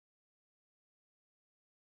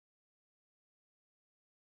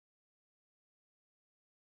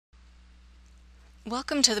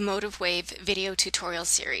Welcome to the MotiveWave video tutorial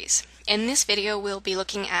series. In this video we'll be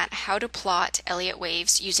looking at how to plot Elliott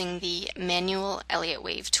waves using the manual Elliott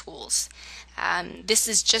Wave tools. This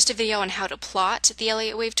is just a video on how to plot the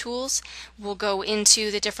Elliott Wave tools. We'll go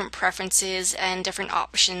into the different preferences and different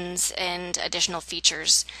options and additional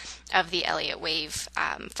features of the Elliott Wave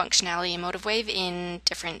functionality in MotiveWave in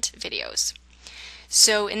different videos.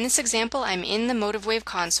 So in this example I'm in the MotiveWave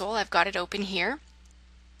console. I've got it open here.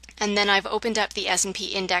 And then I've opened up the S&P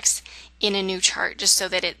index in a new chart just so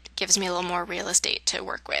that it gives me a little more real estate to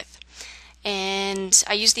work with. And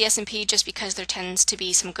I use the S&P just because there tends to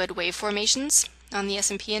be some good wave formations on the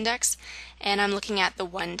S&P index. And I'm looking at the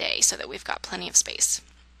 1 day so that we've got plenty of space.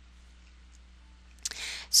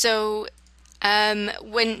 So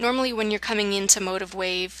normally when you're coming into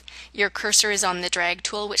MotiveWave, your cursor is on the drag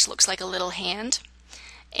tool, which looks like a little hand.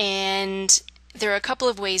 And there are a couple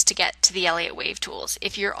of ways to get to the Elliott Wave tools.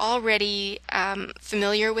 If you're already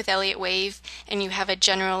familiar with Elliott Wave and you have a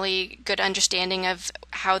generally good understanding of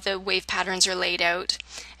how the wave patterns are laid out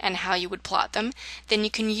and how you would plot them, then you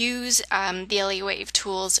can use the Elliott Wave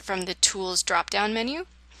tools from the Tools drop-down menu,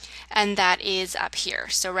 and that is up here.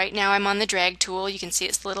 So right now I'm on the drag tool. You can see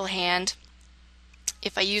it's the little hand.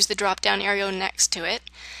 If I use the drop-down arrow next to it,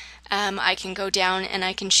 I can go down and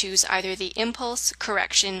I can choose either the impulse,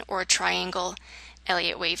 correction, or triangle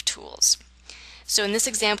Elliott Wave tools. So in this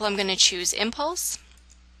example I'm going to choose impulse,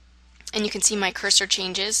 and you can see my cursor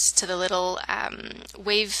changes to the little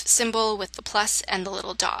wave symbol with the plus and the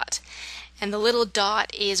little dot. And the little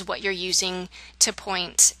dot is what you're using to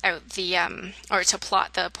point out the or to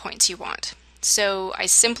plot the points you want. So I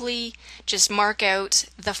simply just mark out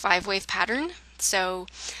the 5-wave pattern. So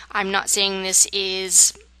I'm not saying this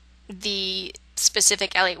is the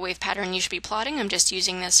specific Elliott wave pattern you should be plotting. I'm just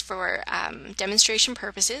using this for demonstration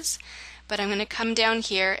purposes. But I'm going to come down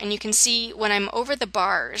here, and you can see when I'm over the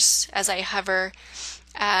bars, as I hover,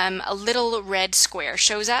 a little red square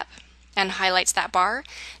shows up and highlights that bar.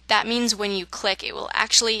 That means when you click, it will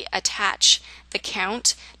actually attach the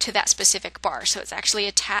count to that specific bar. So it's actually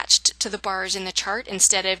attached to the bars in the chart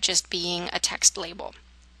instead of just being a text label.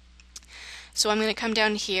 So I'm going to come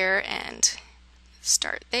down here and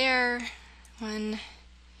start there. 1,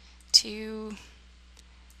 2,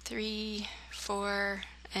 3, 4,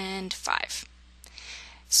 and 5.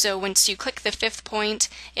 So once you click the 5th point,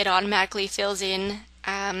 it automatically fills in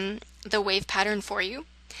the wave pattern for you,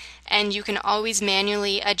 and you can always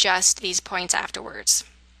manually adjust these points afterwards.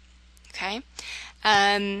 Okay.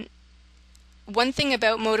 One thing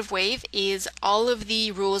about MotiveWave is all of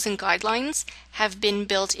the rules and guidelines have been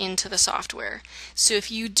built into the software. So if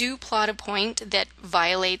you do plot a point that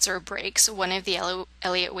violates or breaks one of the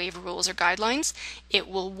Elliott Wave rules or guidelines, it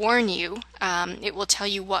will warn you. It will tell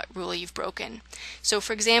you what rule you've broken. So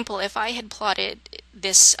for example, if I had plotted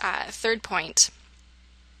this 3rd point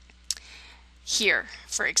here,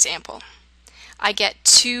 for example, I get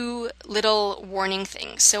 2 little warning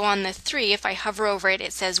things. So on the 3, if I hover over it,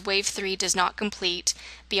 it says wave 3 does not complete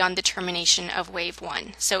beyond the termination of wave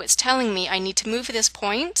 1. So it's telling me I need to move this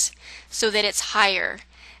point so that it's higher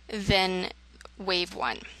than wave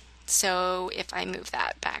 1. So if I move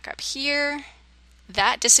that back up here,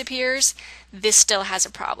 that disappears. This still has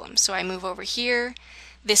a problem. So I move over here.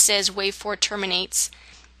 This says wave 4 terminates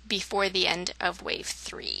before the end of wave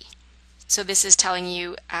 3. So this is telling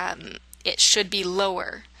you it should be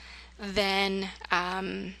lower than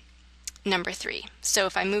number 3. So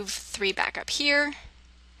if I move 3 back up here,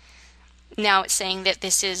 now it's saying that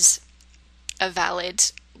this is a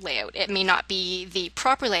valid layout. It may not be the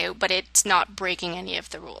proper layout, but it's not breaking any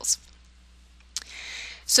of the rules.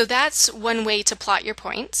 So that's one way to plot your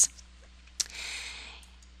points.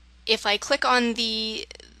 If I click on the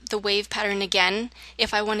wave pattern again,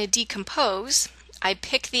 if I want to decompose, I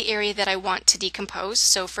pick the area that I want to decompose.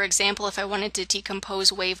 So for example, if I wanted to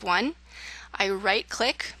decompose wave 1, I right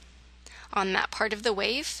click on that part of the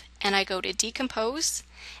wave and I go to decompose,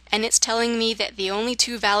 and it's telling me that the only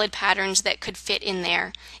 2 valid patterns that could fit in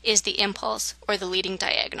there is the impulse or the leading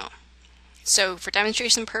diagonal. So for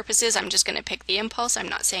demonstration purposes, I'm just going to pick the impulse. I'm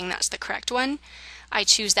not saying that's the correct one. I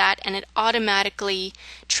choose that, and it automatically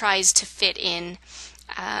tries to fit in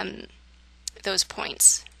those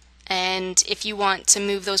points. And if you want to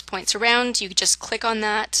move those points around, you just click on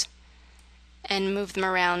that and move them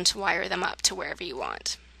around, wire them up to wherever you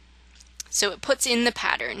want. So it puts in the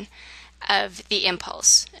pattern of the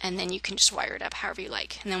impulse, and then you can just wire it up however you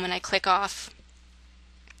like. And then when I click off,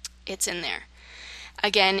 it's in there.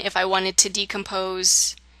 Again, if I wanted to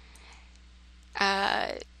decompose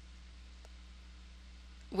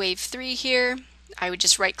wave 3 here, I would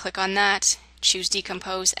just right click on that choose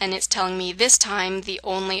decompose, and it's telling me this time the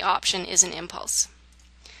only option is an impulse.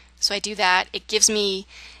 So I do that. It gives me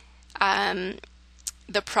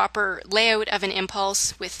the proper layout of an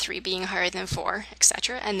impulse with 3 being higher than 4,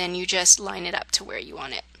 etc. And then you just line it up to where you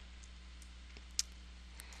want it.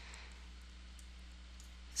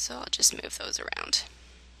 So I'll just move those around.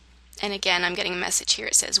 And again, I'm getting a message here.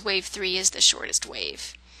 It says wave 3 is the shortest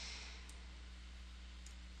wave.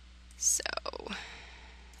 So there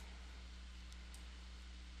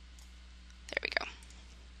we go.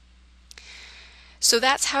 So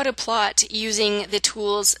that's how to plot using the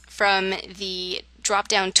tools from the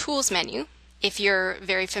drop-down tools menu, if you're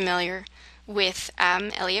very familiar with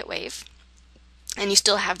Elliott Wave. And you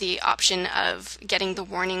still have the option of getting the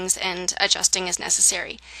warnings and adjusting as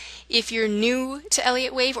necessary. If you're new to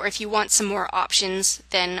Elliott Wave, or if you want some more options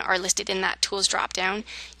than are listed in that tools dropdown,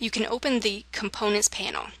 you can open the components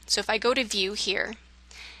panel. So if I go to view here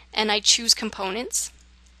and I choose components,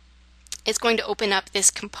 it's going to open up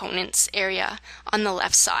this components area on the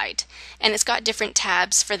left side, and it's got different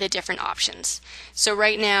tabs for the different options. So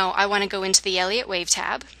right now I want to go into the Elliott Wave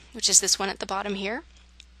tab, which is this one at the bottom here.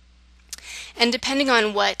 And depending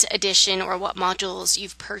on what edition or what modules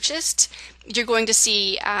you've purchased, you're going to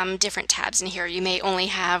see different tabs in here. You may only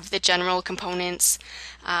have the general components,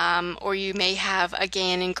 or you may have a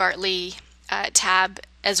Gann and Gartley tab,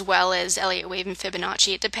 as well as Elliott Wave and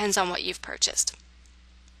Fibonacci. It depends on what you've purchased.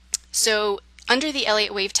 So under the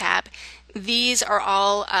Elliott Wave tab, these are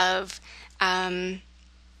all of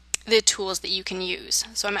the tools that you can use.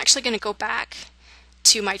 So I'm actually going to go back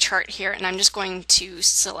to my chart here, and I'm just going to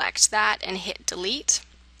select that and hit delete.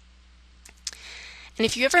 And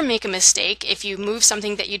if you ever make a mistake, if you move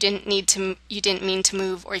something that you didn't mean to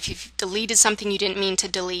move, or if you've deleted something you didn't mean to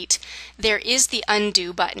delete, there is the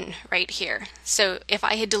undo button right here. So if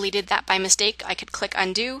I had deleted that by mistake, I could click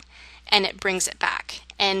undo and it brings it back.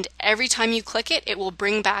 And every time you click it, it will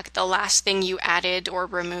bring back the last thing you added or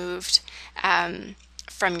removed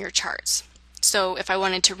from your charts. So if I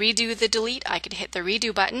wanted to redo the delete, I could hit the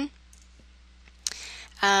redo button.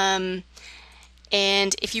 And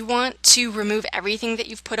if you want to remove everything that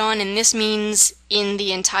you've put on, and this means in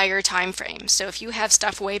the entire time frame. So if you have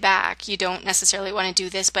stuff way back, you don't necessarily want to do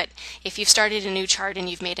this, but if you've started a new chart and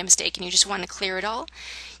you've made a mistake and you just want to clear it all,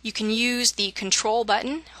 you can use the control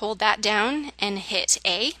button, hold that down and hit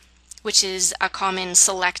A, which is a common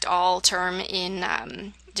select all term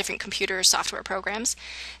in different computer software programs.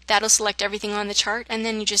 That'll select everything on the chart, and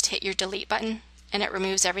then you just hit your delete button and it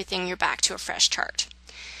removes everything. You're back to a fresh chart.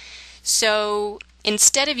 So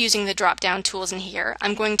instead of using the drop-down tools in here,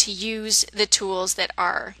 I'm going to use the tools that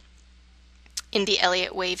are in the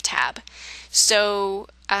Elliott Wave tab. So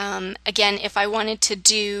again, if I wanted to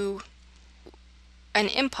do an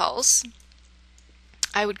impulse,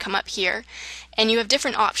 I would come up here, and you have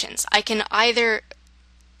different options. I can either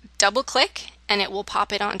double click and it will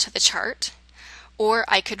pop it onto the chart, or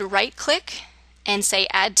I could right click and say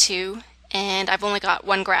add to, and I've only got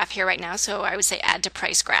one graph here right now, so I would say add to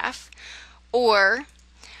price graph, or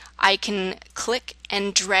I can click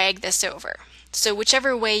and drag this over. So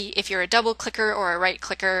whichever way, if you're a double clicker or a right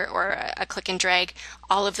clicker or a click and drag,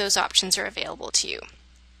 all of those options are available to you.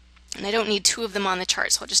 And I don't need 2 of them on the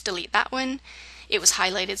chart, so I'll just delete that one. It was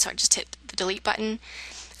highlighted, so I just hit the delete button.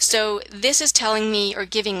 So this is telling me, or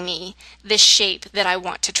giving me, the shape that I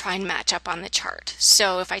want to try and match up on the chart.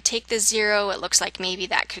 So if I take the 0, it looks like maybe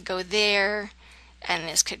that could go there, and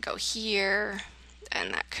this could go here,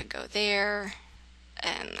 and that could go there,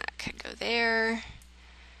 and that could go there,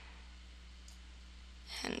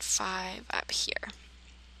 and 5 up here.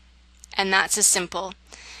 And that's a simple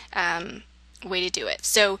way to do it.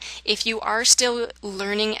 So if you are still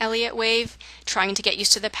learning Elliott Wave, trying to get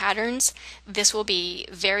used to the patterns, this will be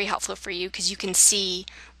very helpful for you because you can see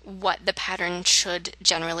what the pattern should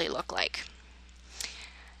generally look like.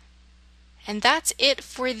 And that's it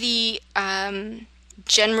for the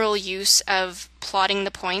general use of plotting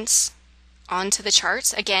the points onto the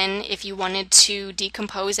charts. Again, if you wanted to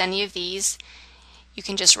decompose any of these, you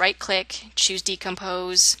can just right click, choose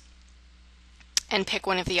decompose, and pick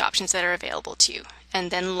one of the options that are available to you,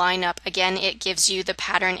 and then line up. Again, it gives you the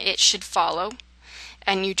pattern it should follow,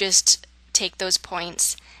 and you just take those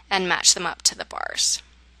points and match them up to the bars.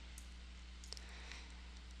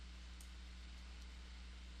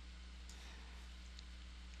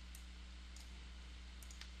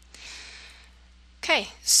 Okay,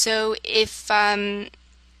 so if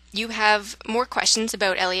you have more questions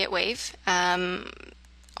about Elliott Wave,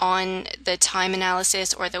 on the time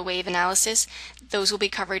analysis or the wave analysis, those will be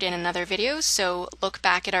covered in another video, so look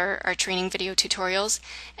back at our training video tutorials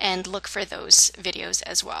and look for those videos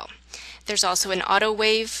as well. There's also an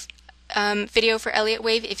AutoWave video for Elliott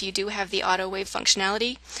Wave. If you do have the AutoWave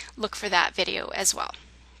functionality, look for that video as well.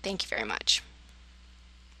 Thank you very much.